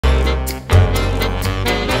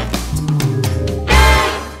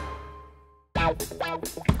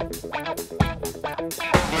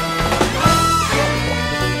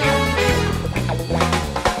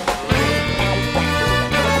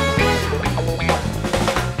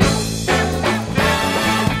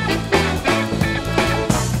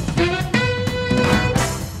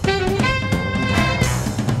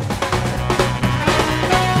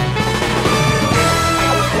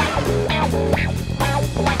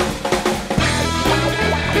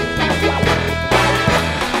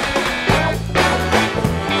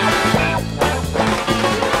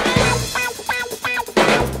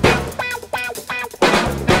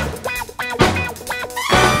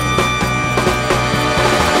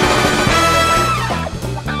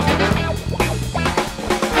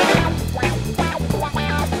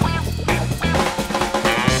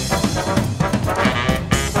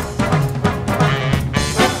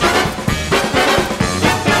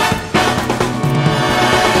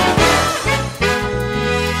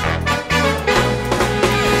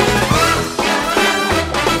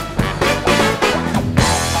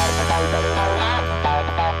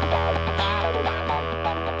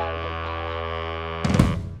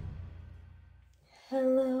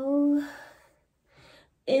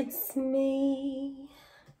It's me.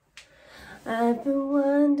 I've been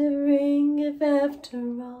wondering if after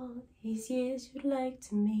all these years you'd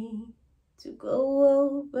like me to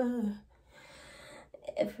go over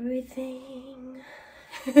everything.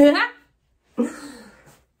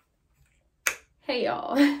 Hey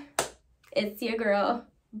y'all, it's your girl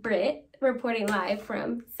Britt reporting live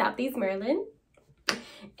from Southeast Maryland,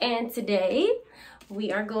 and today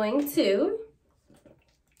we are going to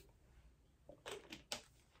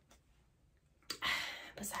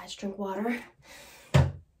besides drink water,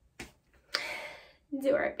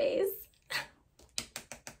 do our face.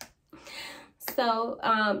 So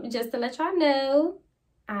just to let y'all know,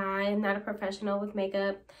 I'm not a professional with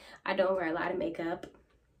makeup. I don't wear a lot of makeup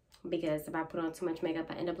because if I put on too much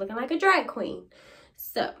makeup, I end up looking like a drag queen.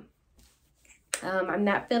 So I'm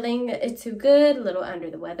not feeling it too good, a little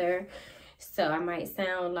under the weather. So I might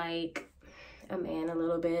sound like a man a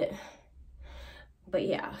little bit. But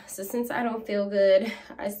yeah, so since I don't feel good,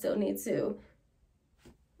 I still need to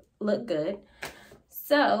look good.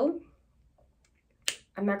 So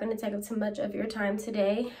I'm not going to take up too much of your time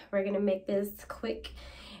today. We're going to make this quick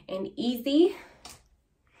and easy.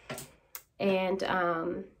 And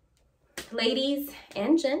ladies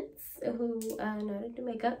and gents who know how to do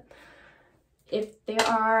makeup, if there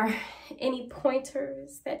are any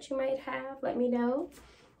pointers that you might have, let me know,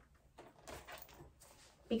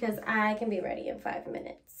 because I can be ready in 5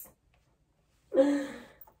 minutes.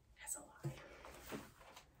 That's a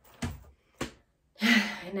lie.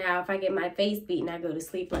 Now, if I get my face beaten, I go to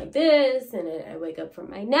sleep like this, and then I wake up from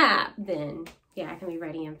my nap, then yeah, I can be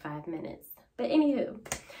ready in 5 minutes. But anywho,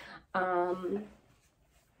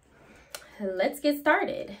 let's get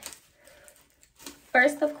started.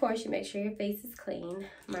 First, of course, you make sure your face is clean.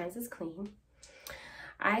 Mine's is clean.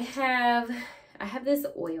 I have this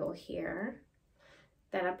oil here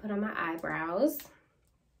that I put on my eyebrows,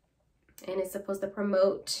 and it's supposed to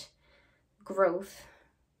promote growth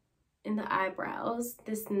in the eyebrows.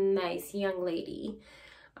 This nice young lady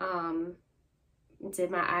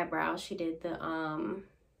did my eyebrows. She did the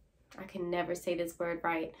I can never say this word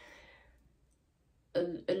right,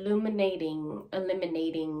 illuminating.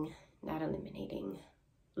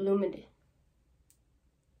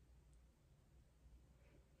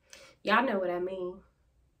 Y'all know what I mean.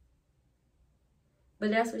 But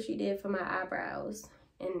that's what she did for my eyebrows.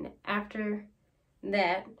 And after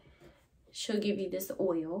that, she'll give you this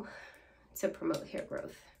oil to promote hair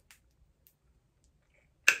growth.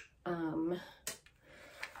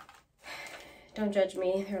 Don't judge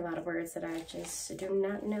me. There are a lot of words that I just do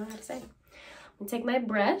not know how to say. I'm gonna take my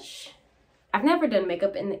brush. I've never done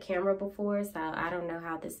makeup in the camera before, so I don't know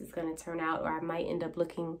how this is gonna turn out, or I might end up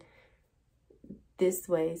looking this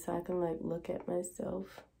way so I can like look at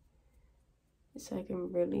myself, so I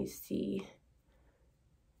can really see.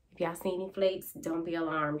 If y'all see any flakes, don't be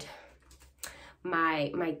alarmed. My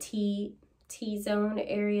T-zone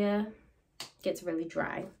area gets really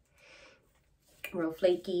dry, real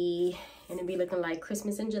flaky, and it'll be looking like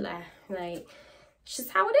Christmas in July. Like, it's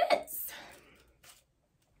just how it is.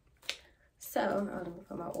 So, let me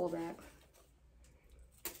put my oil back.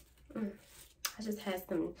 I just had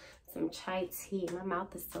some chai tea. My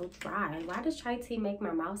mouth is so dry. Why does chai tea make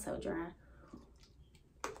my mouth so dry?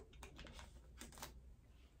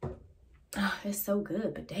 Oh, it's so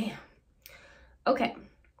good, but damn. Okay.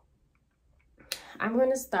 I'm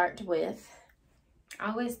going to start with, I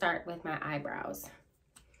always start with my eyebrows.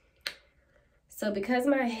 So because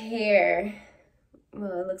my hair,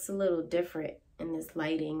 well, it looks a little different in this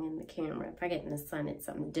lighting in the camera. If I get in the sun, it's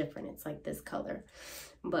something different. It's like this color.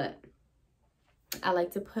 But I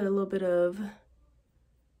like to put a little bit of,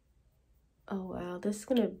 oh wow, this is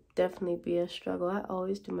going to definitely be a struggle. I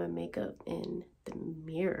always do my makeup in the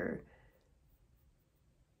mirror.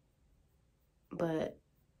 But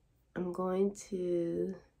I'm going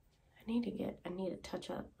to, I need to touch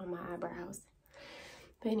up on my eyebrows.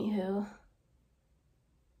 But anywho,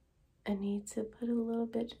 I need to put a little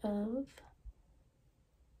bit of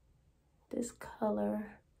this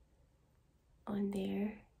color on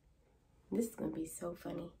there. This is gonna be so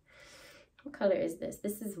funny. What color is this?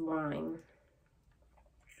 This is wine.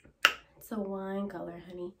 It's a wine color,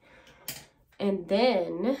 honey. And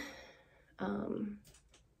then,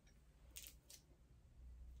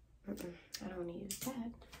 I don't use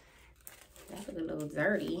that. That looks a little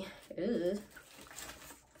dirty. Ugh.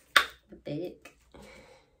 Thick.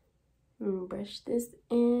 Brush this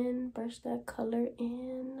in. Brush that color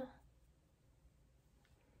in.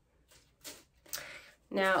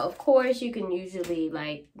 Now, of course, you can usually,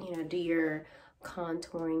 like, you know, do your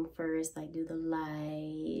contouring first, like do the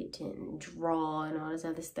light and draw and all this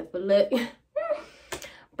other stuff. But look,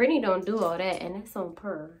 Brittany don't do all that, and that's on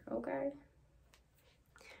her, okay?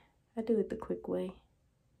 I do it the quick way.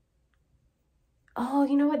 Oh,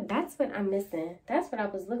 you know what? That's what I'm missing. That's what I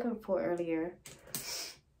was looking for earlier.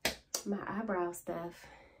 My eyebrow stuff.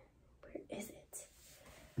 Where is it?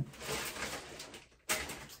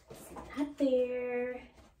 It's not there.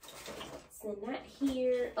 It's not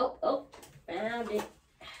here. Oh, found it.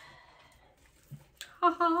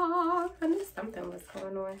 Haha, I knew something was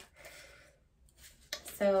going on.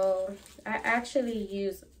 So I actually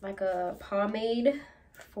use like a pomade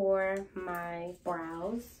for my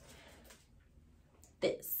brows.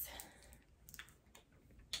 This.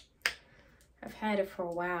 I've had it for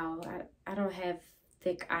a while. I don't have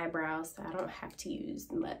thick eyebrows, so I don't have to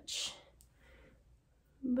use much.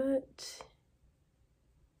 But,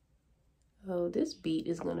 oh, this beat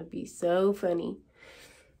is gonna be so funny.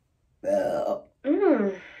 Y'all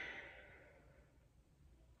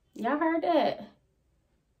heard that?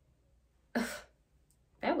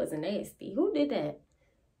 That was nasty. Who did that?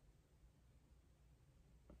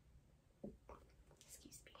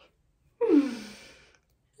 Excuse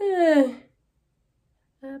me.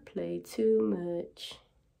 I play too much.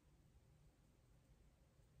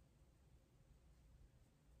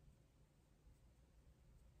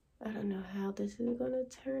 I don't know how this is gonna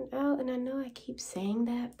turn out, and I know I keep saying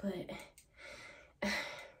that, but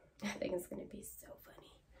I think it's gonna be so funny.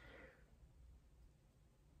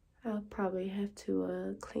 I'll probably have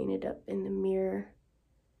to clean it up in the mirror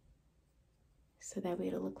so that way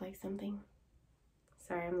it'll look like something.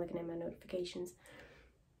 Sorry, I'm looking at my notifications.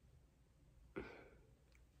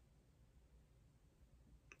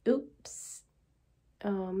 Oops.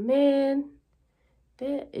 Oh man,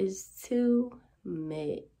 that is too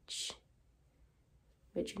much.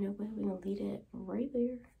 But you know what? We're gonna leave that right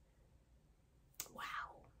there.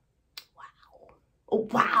 Wow. Wow. Oh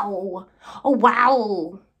wow. Oh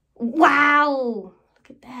wow. Wow. Look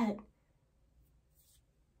at that.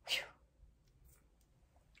 Whew.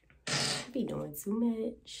 I be doing too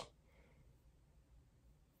much.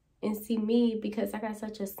 And see me, because I got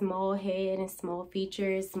such a small head and small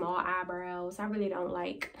features, small eyebrows, I really don't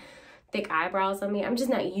like thick eyebrows on me. I'm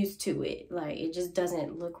just not used to it. Like, it just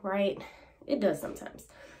doesn't look right. It does sometimes,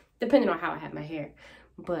 depending on how I have my hair.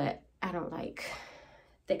 But I don't like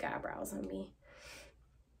thick eyebrows on me.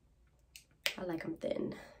 I like them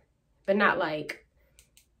thin, but not like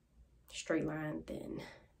straight line thin.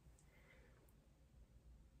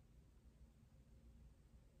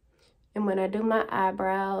 And when I do my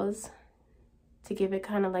eyebrows, to give it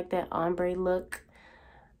kind of like that ombre look,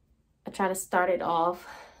 I try to start it off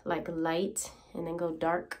like light and then go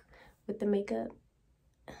dark with the makeup.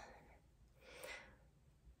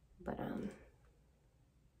 But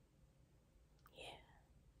yeah.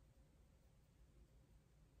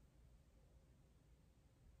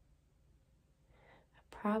 I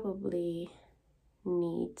probably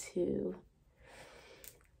need to,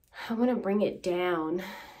 I want to bring it down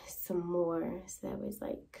some more so that was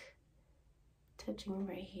like touching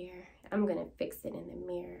right here. I'm gonna fix it in the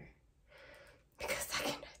mirror because I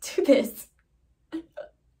cannot do this.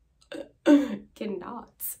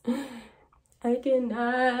 Cannot. I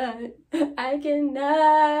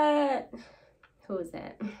cannot. Who was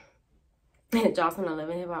that? Jocelyn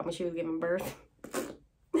 11 hip hop when she was giving birth.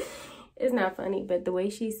 It's not funny, but the way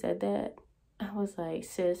she said that, I was like,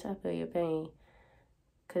 sis, I feel your pain.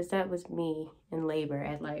 Because that was me in labor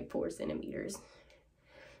at like 4 centimeters.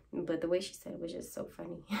 But the way she said it was just so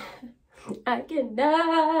funny. I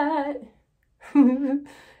cannot.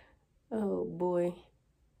 Oh boy.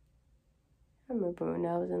 I remember when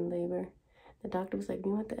I was in labor, the doctor was like,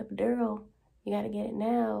 you want the epidural? You got to get it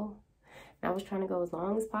now. And I was trying to go as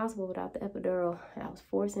long as possible without the epidural. I was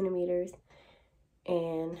 4 centimeters.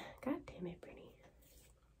 And God damn it, Brittany.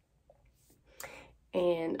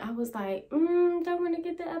 And I was like, don't want to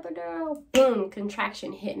get the epidural. Boom,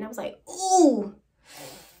 contraction hit. And I was like, ooh.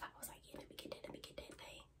 I was like, yeah, let me get that,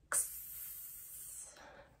 thanks.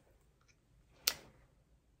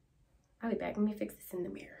 I'll be back. Let me fix this in the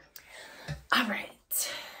mirror. All right.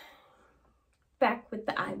 Back with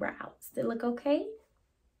the eyebrows. They look okay?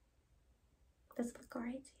 Does it look all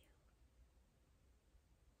right to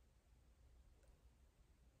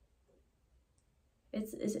you?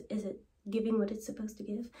 Is it giving what it's supposed to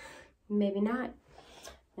give? Maybe not.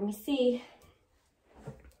 Let me see.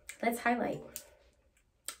 Let's highlight.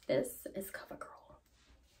 This is Cover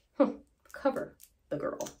Girl. Cover the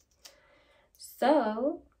girl.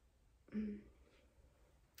 So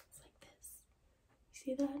it's like this. You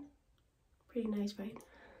see that? Pretty nice, right?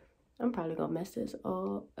 I'm probably gonna mess this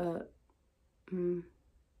all up.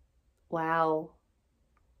 Wow.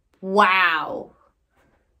 Wow.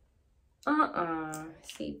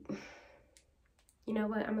 See, you know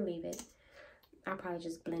what? I'm gonna leave it. I'll probably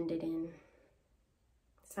just blend it in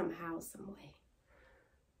somehow, some way.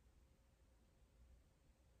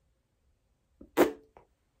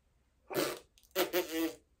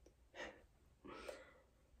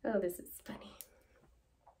 Oh, this is funny.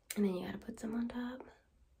 And then you gotta put some on top.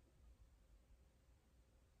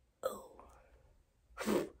 Oh.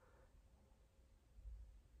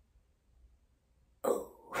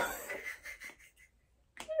 Oh.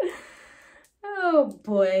 Oh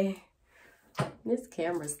boy. This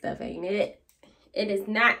camera stuff ain't it. It is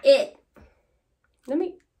not it. Let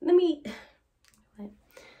me. What?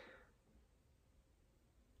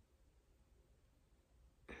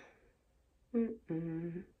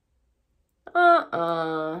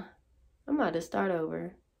 I'm about to start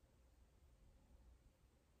over.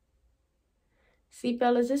 See,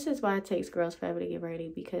 fellas, this is why it takes girls forever to get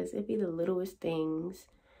ready, because it be the littlest things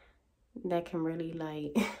that can really,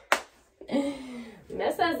 like,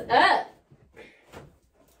 mess us up.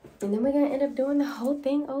 And then we're going to end up doing the whole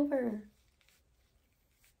thing over.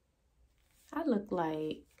 I look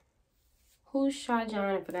like, who's Shaw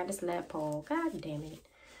John and forgot this lap pole? God damn it.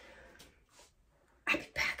 I'll be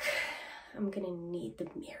back. I'm going to need the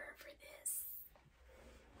mirror for this.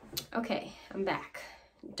 Okay, I'm back.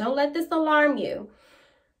 Don't let this alarm you.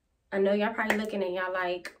 I know y'all probably looking and y'all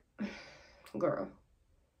like, girl,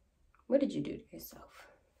 what did you do to yourself?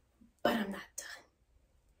 But I'm not done.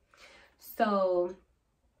 So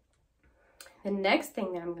the next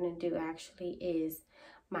thing that I'm going to do actually is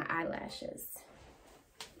my eyelashes.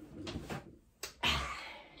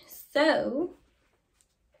 So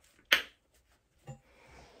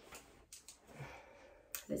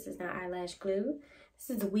this is not eyelash glue. This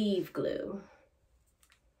is weave glue.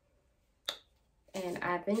 And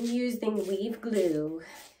I've been using weave glue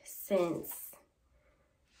since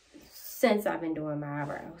I've been doing my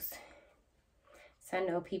eyebrows. So I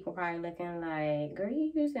know people probably looking like, girl,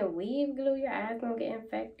 you using weave glue? Your eyes gonna get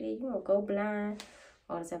infected. You gonna go blind.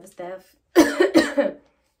 All this other stuff.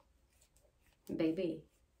 Baby,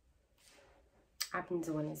 I've been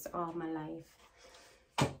doing this all my life.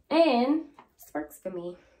 And this works for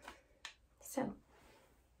me. So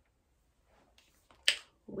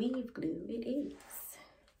weave glue it is.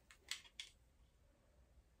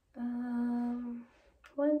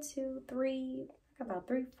 1, 2, 3, about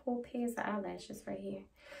 3, 4 pairs of eyelashes right here.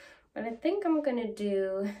 But I think I'm gonna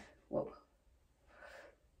do, whoa. I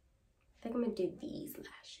think I'm gonna do these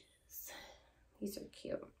lashes. These are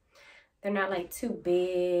cute. They're not like too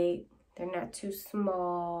big. They're not too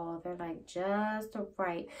small. They're like just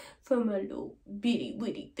right for my little bitty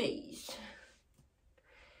witty face.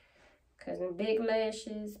 Cause them big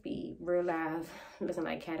lashes be real live looking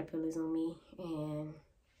like caterpillars on me, and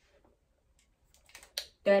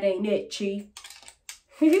that ain't it, chief.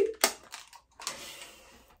 Ain't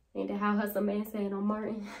that how Hustle Man said on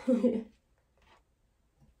Martin?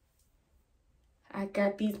 I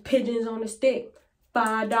got these pigeons on the stick.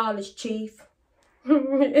 $5, chief.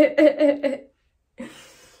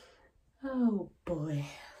 Oh boy,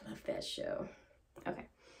 love that show. Okay.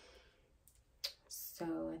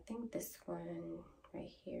 So I think this one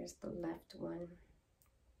right here is the left one.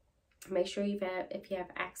 Make sure if you have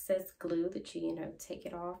excess glue that you know, take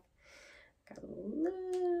it off. Got a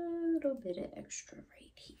little bit of extra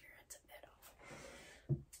right here. I took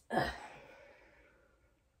that off.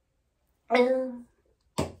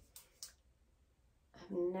 I've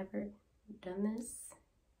never done this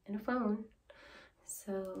in a phone.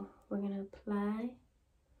 So we're gonna apply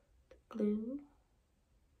the glue.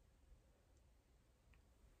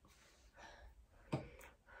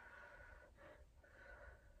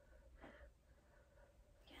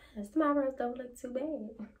 Yes, my eyebrows don't look too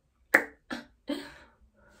bad.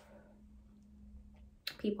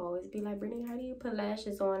 People always be like, Brittany, how do you put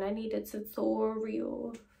lashes on? I need a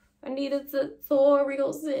tutorial. I need a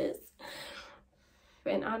tutorial, sis.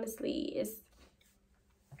 And honestly,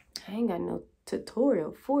 I ain't got no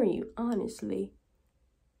tutorial for you, honestly.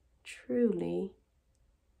 Truly.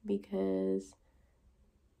 Because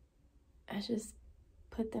I just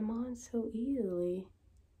put them on so easily.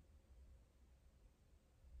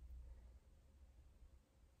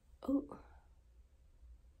 Oh.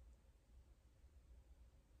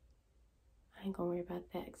 I ain't gonna worry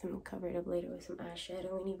about that because I'm gonna cover it up later with some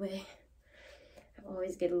eyeshadow anyway. I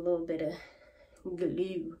always get a little bit of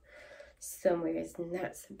glue somewhere it's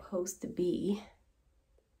not supposed to be.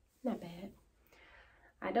 Not bad.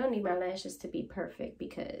 I don't need my lashes to be perfect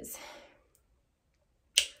because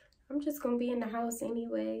I'm just gonna be in the house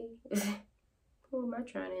anyway. Who am I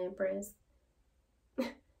trying to impress?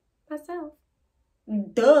 Myself.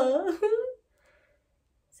 Duh.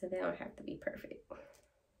 So they don't have to be perfect.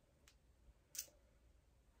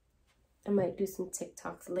 I might do some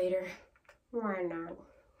TikToks later. Why not?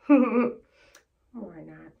 Why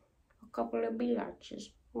not? A couple of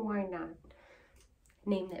biatches. Why not?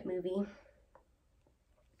 Name that movie.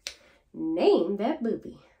 Name that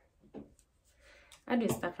movie. I do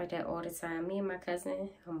stuff like that all the time. Me and my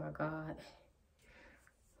cousin, oh my God,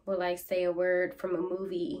 will like say a word from a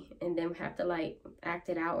movie and then have to like act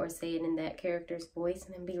it out or say it in that character's voice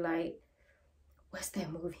and then be like, what's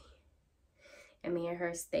that movie? And me and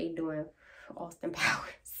her stay doing Austin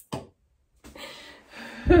Powers.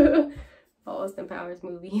 Austin Powers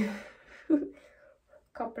movie.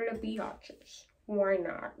 Couple of biatches. Why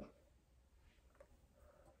not?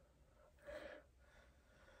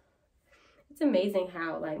 It's amazing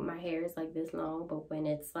how like my hair is like this long, but when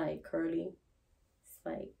it's like curly, it's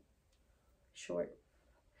like short.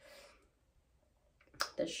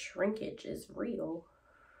 The shrinkage is real.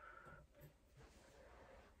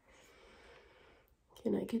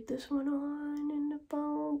 Can I get this one on in the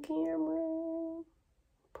phone camera?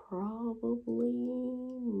 Probably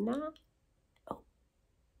not. Oh.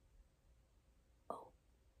 Oh.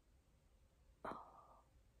 Oh.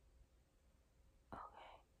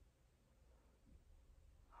 Okay.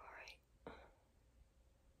 Alright.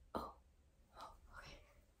 Oh. Oh, okay.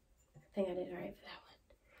 I think I did alright for that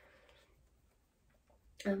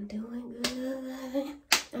one. I'm doing good.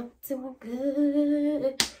 I'm doing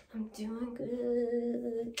good. I'm doing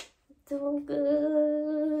good. I'm doing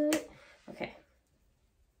good. Okay.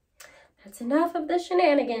 That's enough of the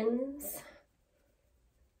shenanigans.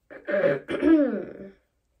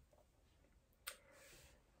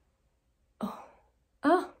 Oh.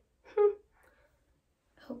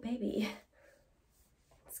 Oh, baby.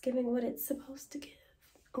 It's giving what it's supposed to give.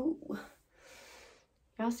 Oh.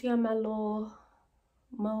 Y'all see all my little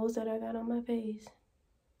moles that I got on my face?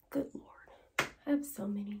 Good Lord. I have so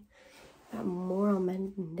many. I got more on my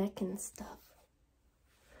neck and stuff.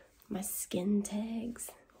 My skin tags.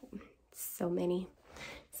 So many.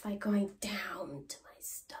 It's like going down to my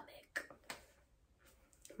stomach.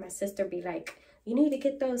 My sister be like, you need to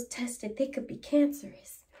get those tested. They could be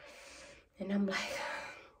cancerous. And I'm like,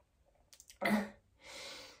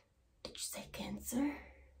 did you say cancer?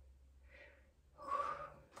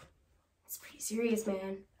 It's pretty serious,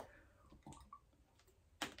 man.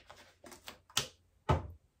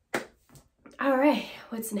 All right,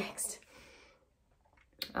 what's next?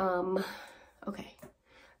 Okay,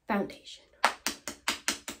 foundation.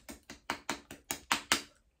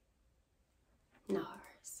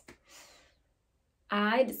 NARS.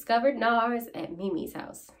 I discovered NARS at Mimi's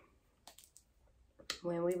house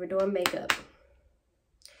when we were doing makeup.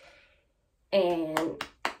 And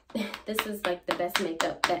this is like the best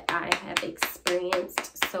makeup that I have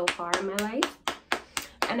experienced so far in my life.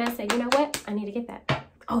 And I said, you know what? I need to get that.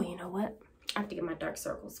 Oh, you know what? I have to get my dark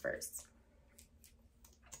circles first.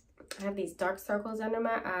 I have these dark circles under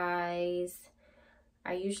my eyes.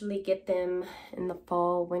 I usually get them in the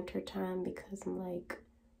fall, winter time because I'm like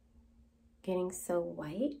getting so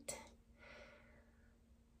white.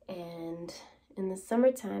 And in the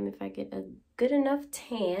summertime, if I get a good enough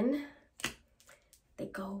tan, they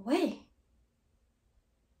go away.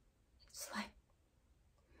 It's like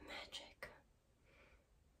magic.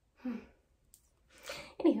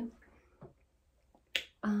 Anywho.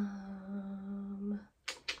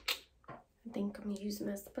 I think I'm gonna use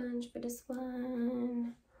my sponge for this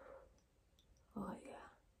one. Oh yeah.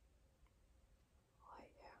 Oh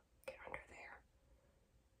yeah. Get under there.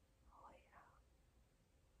 Oh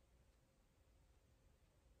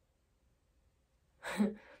yeah.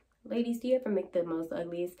 Ladies, do you ever make the most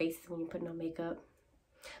ugliest faces when you put on makeup?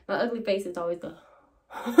 My ugly face is always the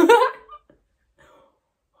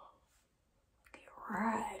get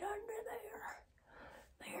right under there.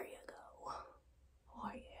 There you go.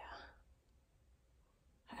 Oh yeah.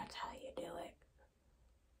 That's how you do it.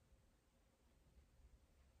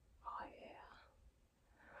 Oh yeah.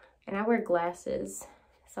 And I wear glasses,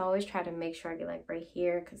 so I always try to make sure I get like right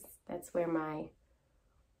here because that's where my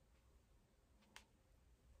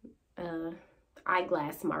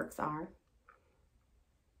eyeglass marks are.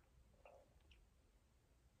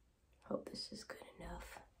 Hope this is good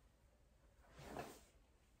enough.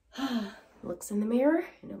 Looks in the mirror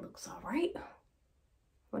and it looks all right.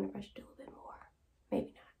 Wonder if I should do a bit more.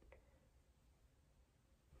 Maybe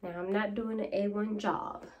not. Now I'm not doing an A1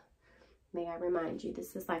 job. May I remind you,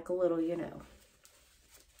 this is like a little, you know,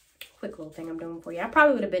 quick little thing I'm doing for you. I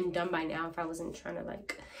probably would have been done by now if I wasn't trying to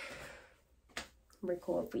like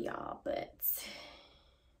record for y'all, but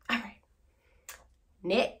all right.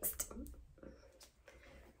 Next,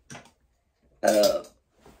 Girl,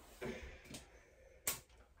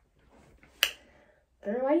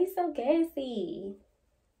 why you so gassy?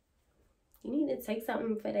 You need to take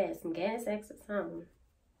something for that. Some gas X or something.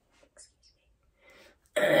 Excuse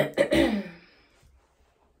me.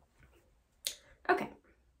 Okay.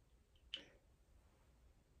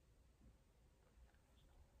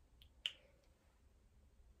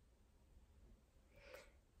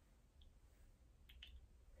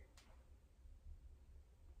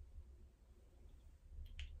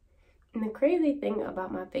 And the crazy thing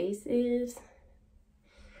about my face is,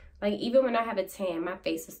 like, even when I have a tan, my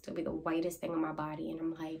face will still be the whitest thing on my body. And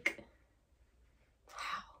I'm like,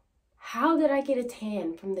 wow. How did I get a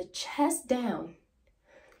tan from the chest down?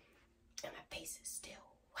 And my face is still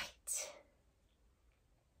white.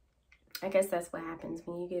 I guess that's what happens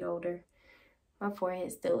when you get older. My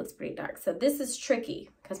forehead still looks pretty dark. So this is tricky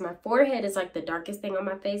because my forehead is like the darkest thing on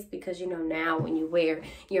my face because, you know, now when you wear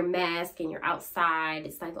your mask and you're outside,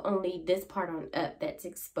 it's like only this part on up that's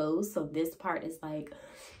exposed. So this part is like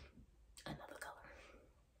another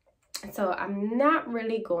color. So I'm not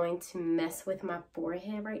really going to mess with my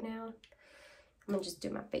forehead right now. I'm going to just do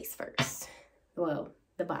my face first. Well,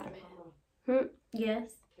 the bottom half. Yes.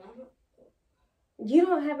 You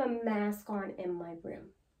don't have a mask on in my room.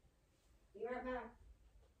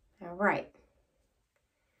 All right.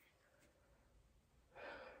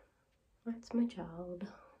 What's my child?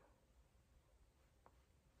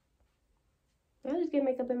 Did I just get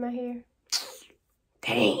makeup in my hair?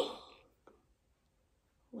 Dang.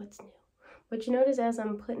 What's new? But you notice as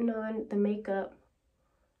I'm putting on the makeup,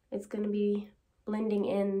 it's going to be blending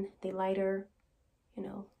in the lighter, you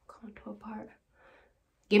know, contour part.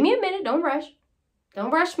 Give me a minute. Don't rush.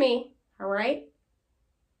 Don't rush me. All right?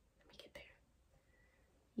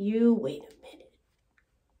 You wait a minute.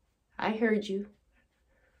 I heard you.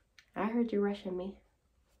 I heard you rushing me.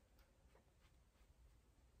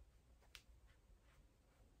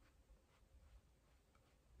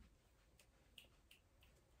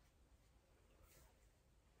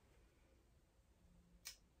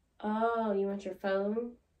 Oh, you want your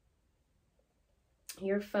phone?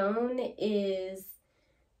 Your phone is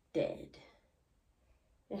dead.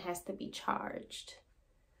 It has to be charged.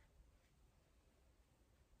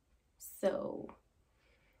 So,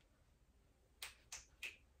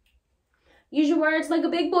 use your words like a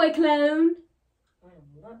big boy, clone.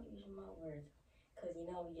 I'm not using my words because, you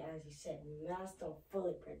know, as you said, masks don't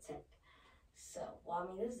fully protect. So, well,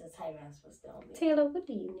 I mean, this is a tight mask, but still. Taylor, what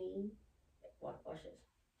do you need? Watch this.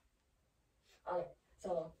 Okay,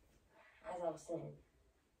 so, as I was saying.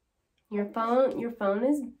 Your phone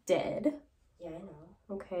is dead. Yeah, I know.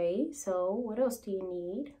 Okay, so what else do you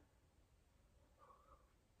need?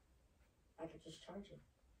 I could just charge it.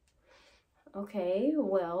 Okay,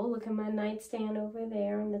 well, look at my nightstand over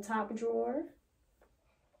there in the top drawer.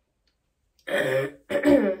 And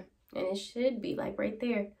it should be like right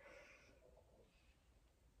there.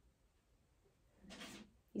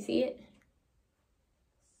 You see it?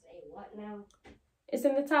 Say what now? It's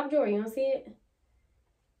in the top drawer. You don't see it?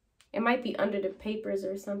 It might be under the papers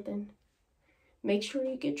or something. Make sure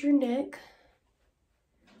you get your neck,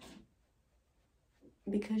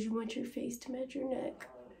 because you want your face to match your neck.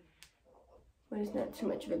 But it's not too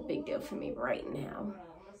much of a big deal for me right now.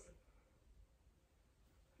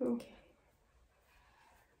 Okay.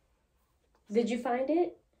 Did you find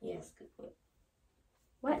it? Yes.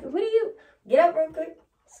 What do you... Get up real quick.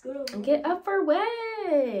 Scoot over. Get up for what?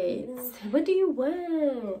 What do you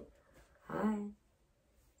want? Hi.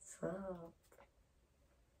 What's up?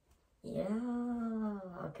 Yeah.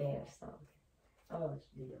 Okay, stop. I'll let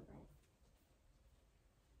you do your thing.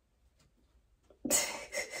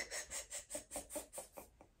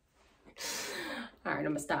 All right, I'm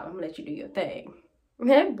gonna stop. I'm gonna let you do your thing.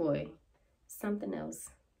 That boy, something else.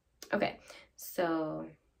 Okay, so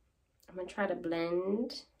I'm gonna try to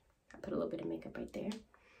blend. I put a little bit of makeup right there.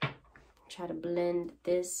 Try to blend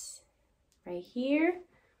this right here.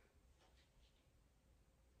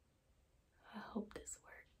 I hope this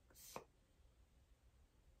works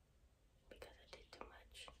because I did too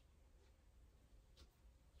much.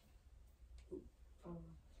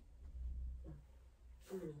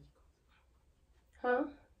 Huh?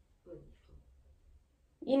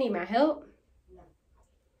 You need my help? No.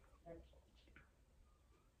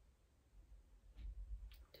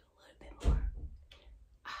 Do a little bit more.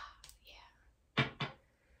 Ah, yeah.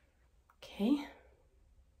 Okay.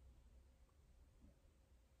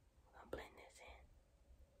 I'll blend this in.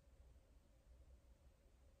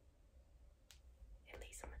 At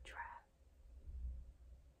least I'm gonna try.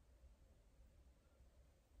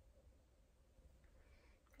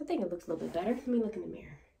 I think it looks a little bit better. Let me look in the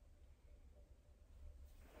mirror.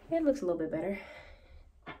 It looks a little bit better.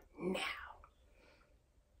 Now.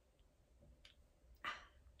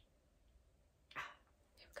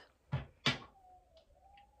 Here we go.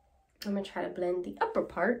 I'm gonna try to blend the upper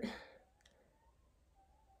part.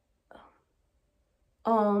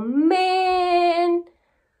 Oh man.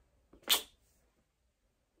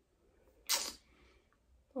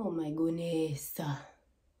 Oh my goodness.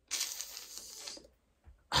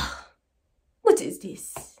 What is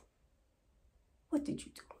this? What did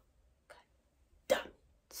you do? God damn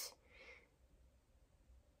it.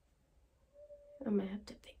 I'm gonna have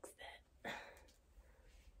to fix that.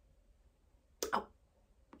 Oh,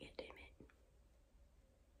 yeah, damn it.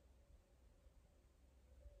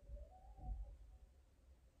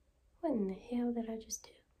 What in the hell did I just do?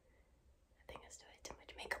 I think I still had too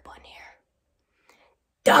much makeup on here.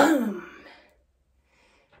 Dumb!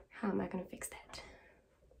 How am I gonna fix that?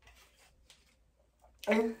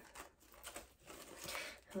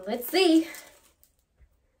 Let's see.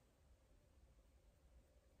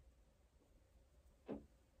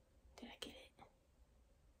 Did I get it?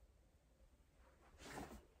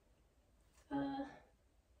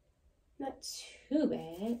 Not too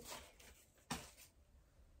bad.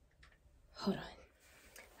 Hold on.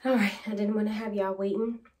 All right, I didn't want to have y'all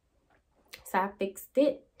waiting, so I fixed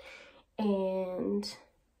it. And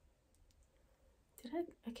did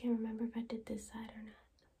I can't remember if I did this side or not.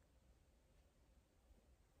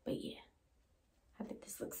 But yeah, I think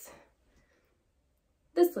this looks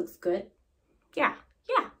good. Yeah,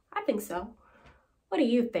 I think so. What do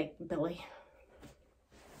you think, Billy?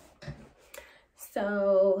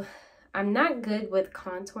 So I'm not good with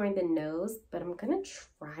contouring the nose, but I'm gonna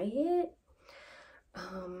try it.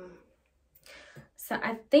 So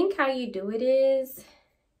I think how you do it is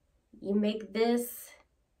you make this,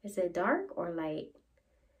 is it dark or light?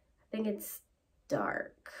 I think it's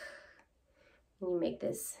dark. And you make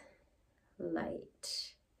this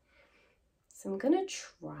light. So I'm gonna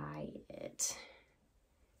try it.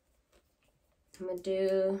 I'm gonna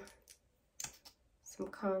do some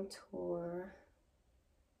contour.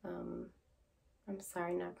 I'm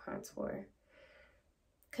sorry, not contour.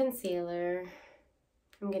 Concealer.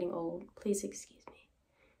 I'm getting old. Please excuse me.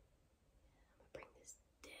 I'm gonna bring this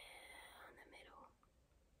down the middle.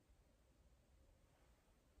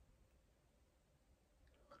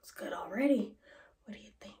 Looks good already. What do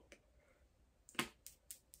you think?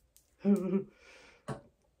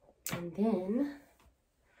 And then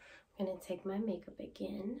I'm gonna take my makeup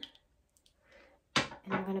again.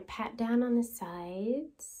 And I'm gonna pat down on the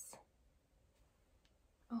sides.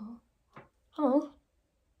 Oh,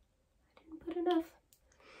 I didn't put enough.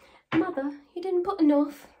 Mother, you didn't put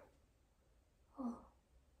enough. Oh,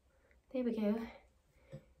 there we go. And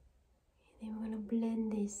then we're gonna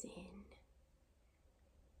blend this in.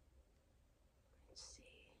 Let's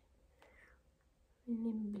see. And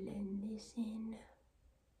then blend this in.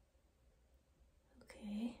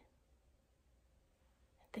 Okay.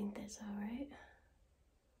 I think that's all right.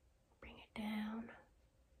 Bring it down.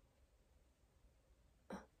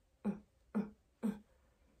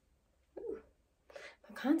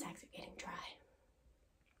 My contacts are getting dry.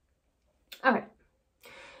 All right.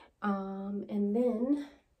 And then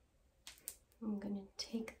I'm gonna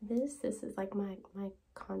take this. This is like my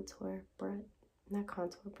contour brush, not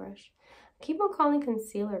contour brush. I keep on calling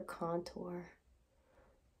concealer contour.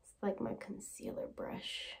 It's like my concealer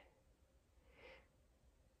brush.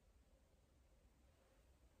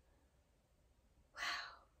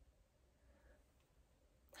 Wow.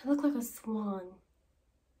 I look like a swan.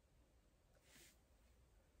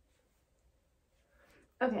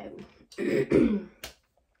 Okay.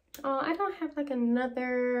 Oh, I don't have like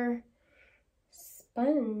another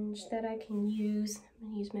sponge that I can use. I'm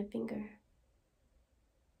gonna use my finger.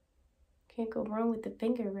 Can't go wrong with the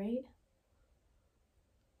finger, right?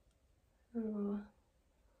 Oh,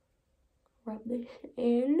 rub this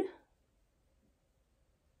in.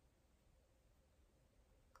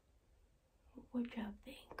 What y'all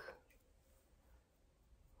think?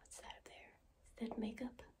 What's that up there? Is that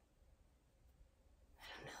makeup?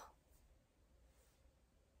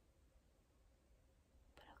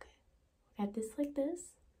 Add this like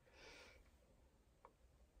this.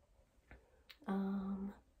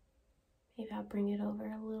 Maybe I'll bring it over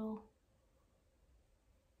a little.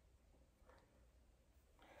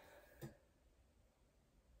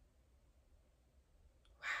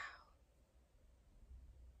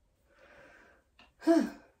 Wow.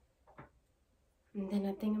 And then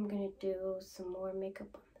I think I'm gonna do some more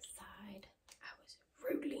makeup on the side. I was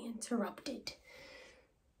rudely interrupted.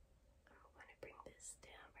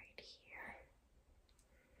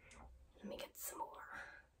 Let me get some more.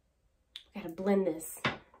 I gotta blend this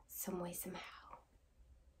some way, somehow.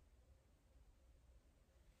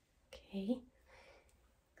 Okay.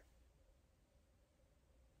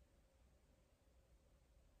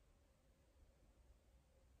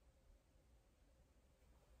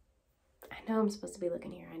 I know I'm supposed to be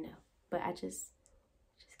looking here, I know, but I just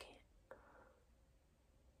can't.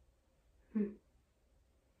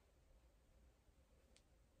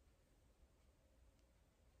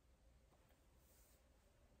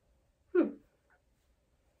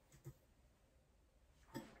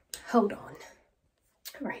 Hold on.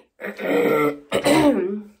 All right.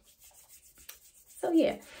 So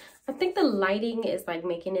yeah, I think the lighting is like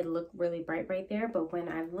making it look really bright right there, but when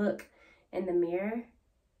I look in the mirror,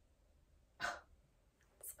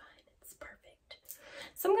 it's fine, it's perfect.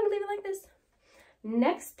 So I'm gonna leave it like this.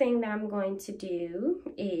 Next thing that I'm going to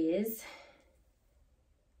do is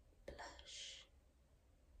blush.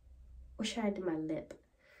 Or should I do my lip?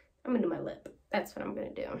 I'm gonna do my lip. That's what I'm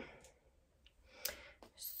gonna do.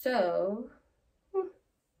 So,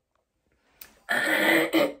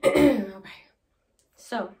 okay.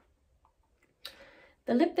 So,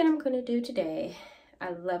 the lip that I'm gonna do today, I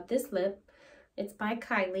love this lip. It's by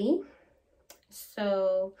Kylie.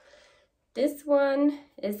 So, this one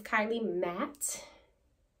is Kylie Matte.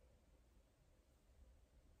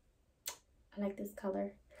 I like this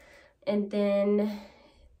color. And then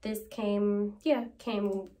this came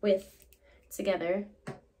with together.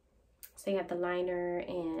 So you have the liner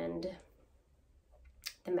and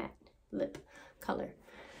the matte lip color.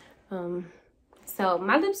 So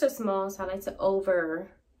my lips are small, so I like to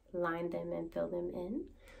overline them and fill them in.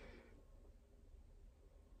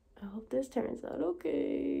 I hope this turns out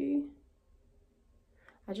okay.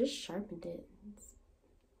 I just sharpened it. It's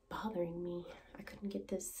bothering me. I couldn't get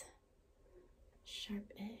this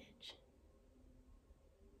sharp edge.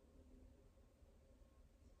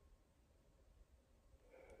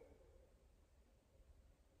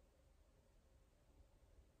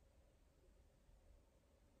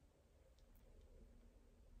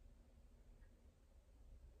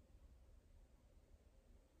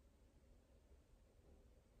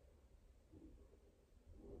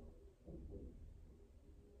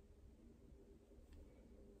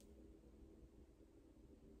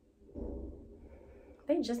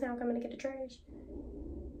 They just now coming to get the trash.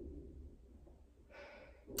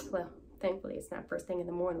 Well, thankfully it's not first thing in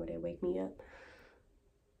the morning when they wake me up.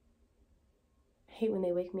 I hate when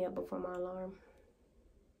they wake me up before my alarm.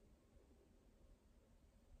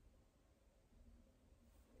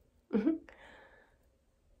 I'm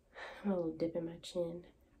a little dip in my chin.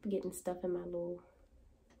 I'm getting stuff in my little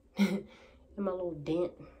in my little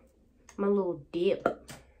dent. My little dip.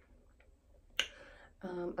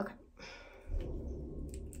 Okay.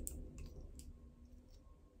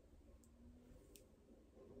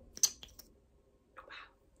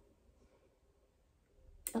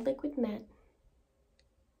 A liquid matte.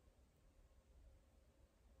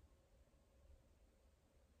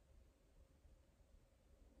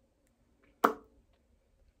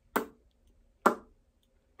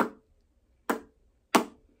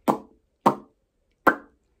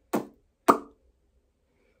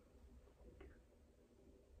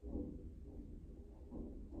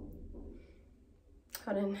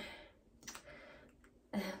 Hold on.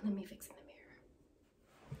 Let me fix in the mirror.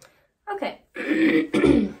 Okay.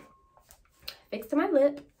 Fix to my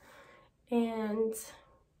lip. And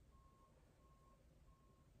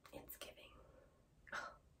it's giving.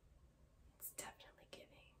 Oh, it's definitely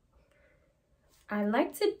giving. I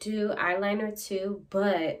like to do eyeliner too,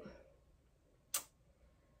 but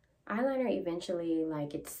eyeliner eventually,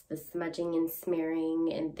 like, it's the smudging and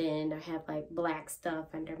smearing, and then I have like black stuff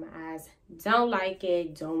under my eyes. Don't like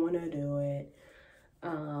it, don't want to do it.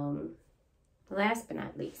 Last but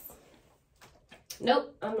not least,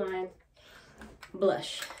 nope, I'm lying,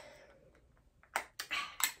 blush.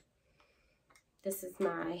 This is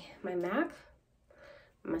my MAC.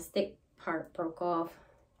 My stick part broke off.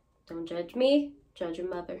 Don't judge me, judge your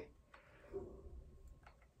mother.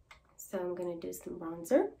 So I'm gonna do some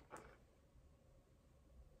bronzer.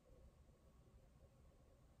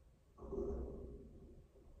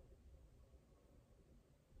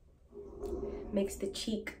 Makes the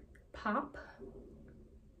cheek pop.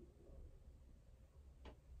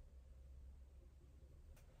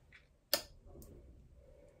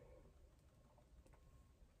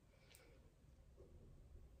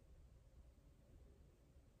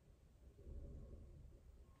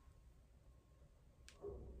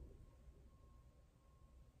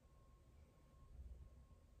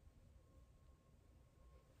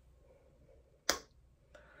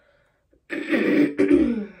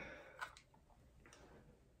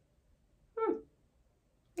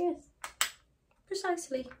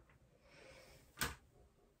 Precisely.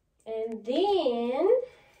 And then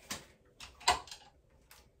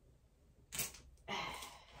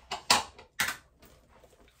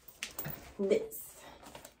this.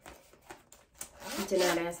 Do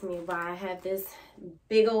not ask me why I have this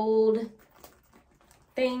big old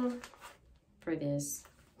thing for this.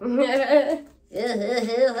 No.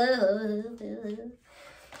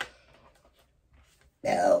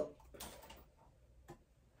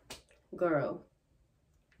 Girl,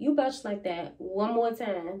 you botched like that one more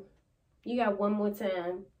time. You got one more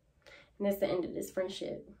time, and that's the end of this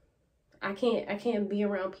friendship. I can't be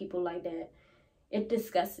around people like that. It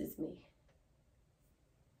disgusts me.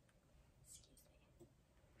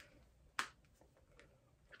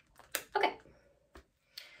 Okay.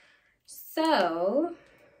 So,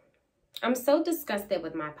 I'm so disgusted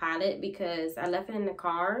with my palette because I left it in the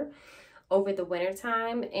car over the winter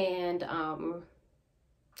time, and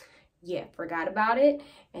yeah, forgot about it.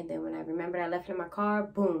 And then when I remembered I left it in my car,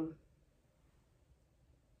 boom.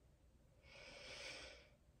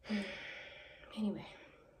 Anyway,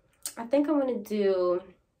 I think I'm gonna do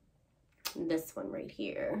this one right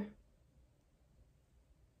here.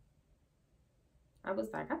 I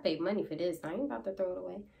was like, I paid money for this. I ain't about to throw it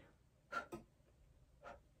away.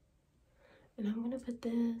 And I'm gonna put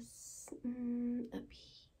this up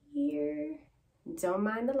here. Don't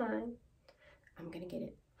mind the line. I'm gonna get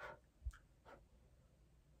it.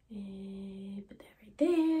 And put that right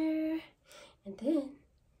there. And then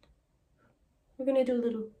we're gonna do a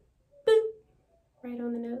little boop right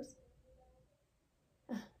on the nose.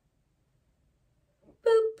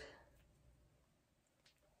 Boop.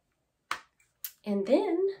 And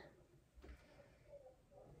then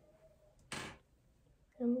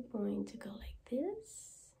I'm going to go like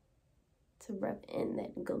this to rub in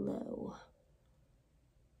that glow.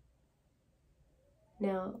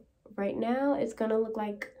 Now, right now, it's gonna look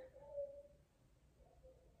like,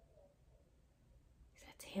 is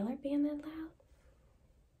that Taylor being that loud?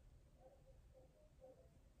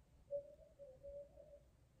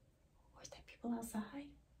 Or is that people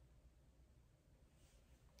outside?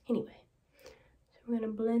 Anyway, so we're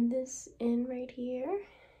gonna blend this in right here.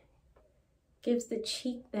 Gives the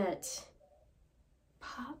cheek that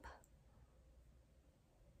pop.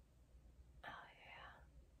 Oh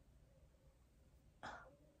yeah.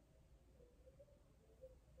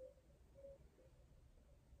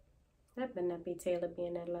 That better not be Taylor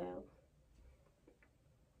being that loud.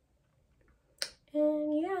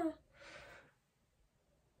 And yeah.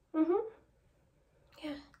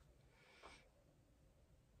 Yeah.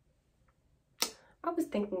 I was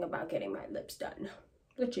thinking about getting my lips done.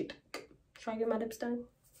 What you think? Should I get my lips done?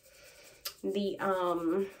 The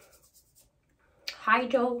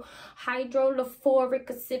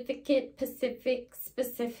hydrofluoric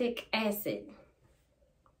specific acid.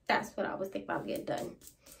 That's what I was thinking about getting done.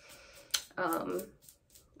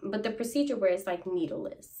 But the procedure where it's like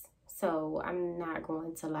needleless, so I'm not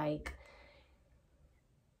going to like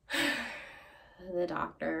the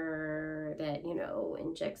doctor that, you know,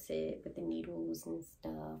 injects it with the needles and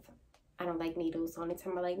stuff. I don't like needles. The only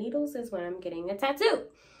time I like needles is when I'm getting a tattoo.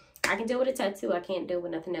 I can deal with a tattoo. I can't deal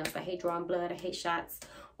with nothing else. I hate drawing blood. I hate shots.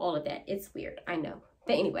 All of that. It's weird. I know.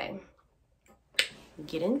 But anyway,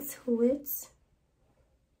 get into it. This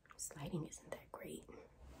lighting isn't that great.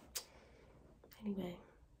 Anyway.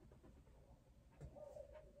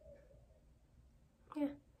 Yeah. I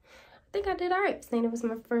think I did all right. Saying it was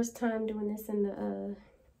my first time doing this in the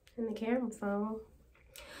camera phone.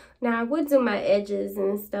 Now, I would do my edges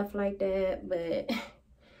and stuff like that, but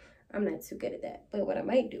I'm not too good at that. But what I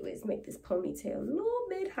might do is make this ponytail a little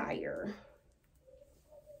bit higher.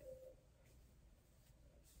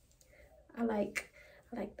 I like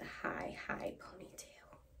the high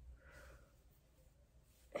ponytail.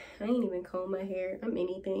 I ain't even comb my hair. I'm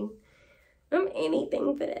anything for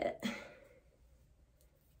that.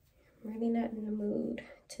 I'm really not in the mood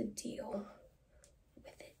to deal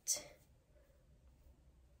with it.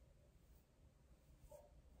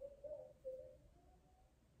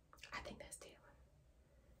 I think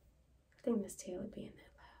that's Taylor being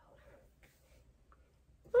that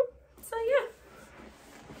loud. So yeah,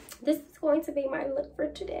 this is going to be my look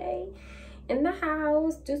for today. In the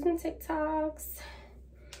house, do some TikToks.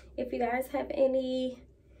 If you guys have any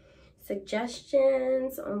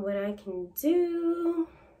suggestions on what I can do,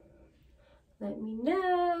 let me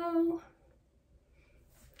know.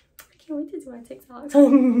 I can't wait to do my TikToks.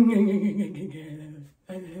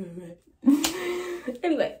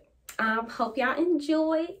 Anyway, hope y'all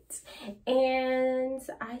enjoyed, and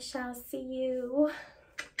I shall see you.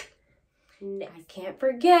 I can't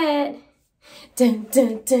forget. Dun,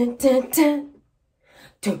 dun, dun, dun, dun.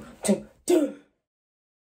 Dum, dum, dum.